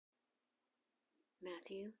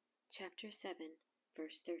Matthew chapter 7,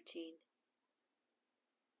 verse 13.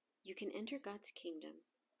 You can enter God's kingdom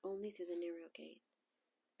only through the narrow gate.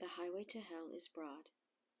 The highway to hell is broad,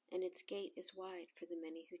 and its gate is wide for the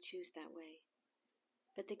many who choose that way.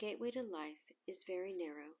 But the gateway to life is very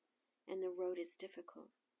narrow, and the road is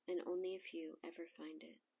difficult, and only a few ever find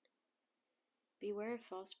it. Beware of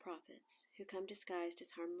false prophets who come disguised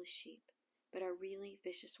as harmless sheep, but are really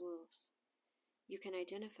vicious wolves. You can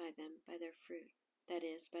identify them by their fruit, that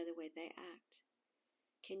is, by the way they act.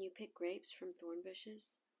 Can you pick grapes from thorn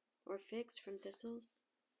bushes, or figs from thistles?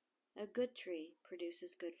 A good tree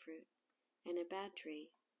produces good fruit, and a bad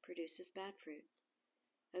tree produces bad fruit.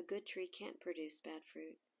 A good tree can't produce bad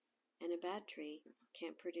fruit, and a bad tree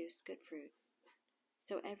can't produce good fruit.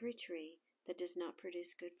 So every tree that does not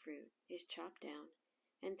produce good fruit is chopped down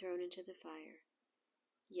and thrown into the fire.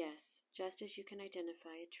 Yes, just as you can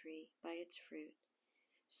identify a tree by its fruit,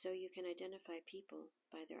 so you can identify people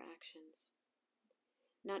by their actions.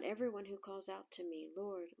 Not everyone who calls out to me,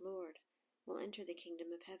 Lord, Lord, will enter the kingdom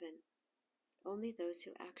of heaven. Only those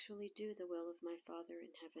who actually do the will of my Father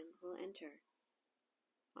in heaven will enter.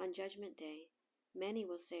 On Judgment Day, many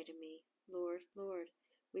will say to me, Lord, Lord,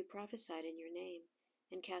 we prophesied in your name,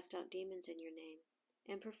 and cast out demons in your name,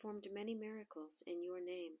 and performed many miracles in your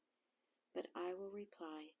name. But I will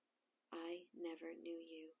reply, I never knew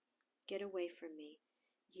you. Get away from me,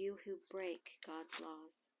 you who break God's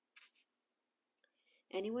laws.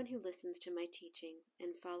 Anyone who listens to my teaching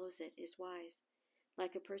and follows it is wise,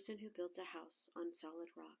 like a person who builds a house on solid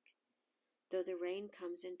rock. Though the rain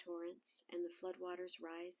comes in torrents, and the floodwaters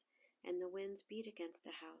rise, and the winds beat against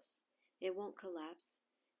the house, it won't collapse,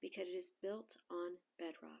 because it is built on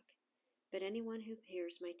bedrock. But anyone who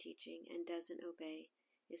hears my teaching and doesn't obey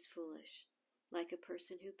is foolish, like a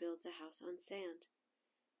person who builds a house on sand.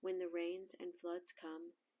 When the rains and floods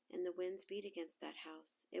come, and the winds beat against that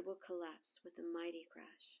house, it will collapse with a mighty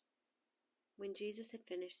crash. When Jesus had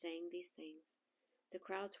finished saying these things, the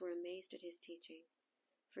crowds were amazed at his teaching,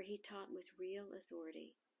 for he taught with real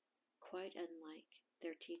authority, quite unlike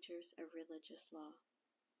their teachers of religious law.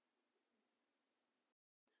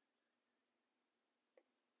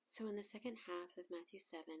 So in the second half of Matthew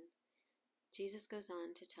 7, Jesus goes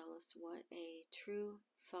on to tell us what a true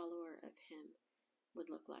follower of him would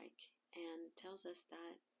look like, and tells us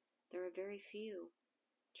that there are very few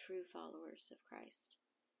true followers of Christ,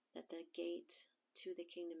 that the gate to the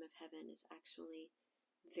kingdom of heaven is actually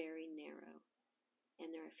very narrow,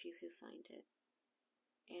 and there are few who find it.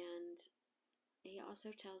 And he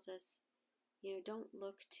also tells us, don't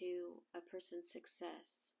look to a person's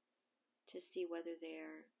success to see whether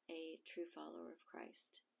they're a true follower of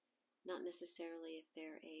Christ. Not necessarily if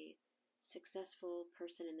they're a successful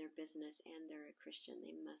person in their business and they're a Christian,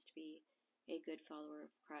 they must be a good follower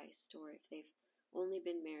of Christ, or if they've only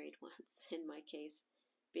been married once, in my case,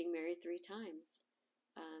 being married 3 times.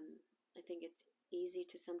 I think it's easy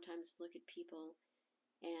to sometimes look at people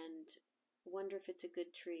and wonder if it's a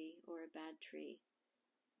good tree or a bad tree.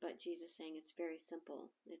 But Jesus is saying it's very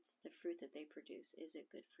simple. It's the fruit that they produce. Is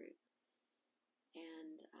it good fruit?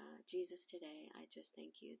 And Jesus, today, I just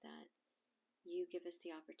thank you that you give us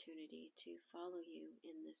the opportunity to follow you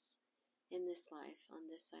in this life,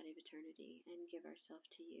 on this side of eternity, and give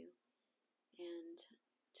ourselves to you, and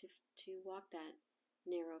to walk that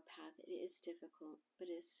narrow path. It is difficult,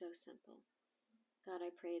 but it is so simple. God,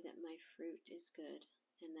 I pray that my fruit is good,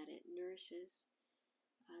 and that it nourishes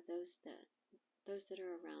those that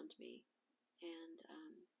are around me. And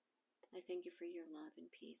I thank you for your love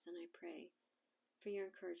and peace, and I pray for your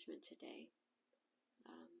encouragement today,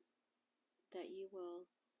 that you will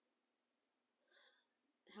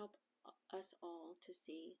help us all to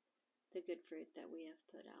see the good fruit that we have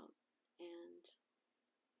put out, and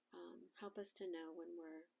help us to know when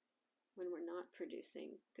we're not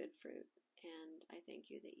producing good fruit. And I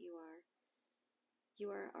thank you that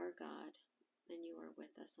you are our God, and you are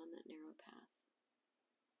with us on that narrow path.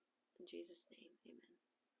 In Jesus' name, amen.